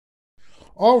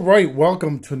All right,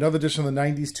 welcome to another edition of the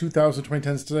 90s, 2000s,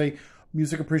 2010s today.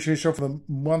 Music Appreciation Show for the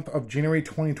month of January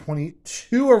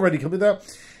 2022 already. Can we do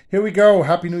that? Here we go.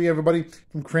 Happy New Year, everybody.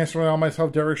 From Cranston on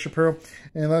myself, Derek Shapiro.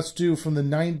 And let's do from the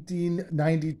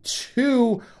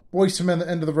 1992 Boyz II Men, The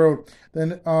End of the Road.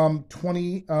 Then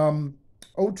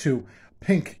 2002,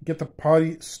 Pink, Get the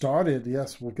Party Started.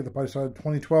 Yes, we'll get the party started.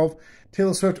 2012,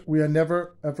 Taylor Swift, We Are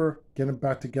Never, Ever Getting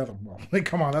Back Together. Well,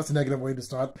 come on, that's a negative way to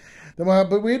start. Then,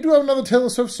 but we do have another Taylor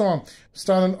Swift song.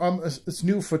 Starting, it's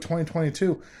new for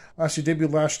 2022. She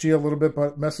debuted last year a little bit,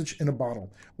 but Message in a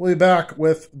Bottle. We'll be back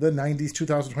with the 90s,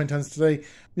 2000s, 2010s today.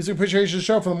 Music Appreciation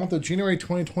Show for the month of January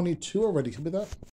 2022 already. Can be that.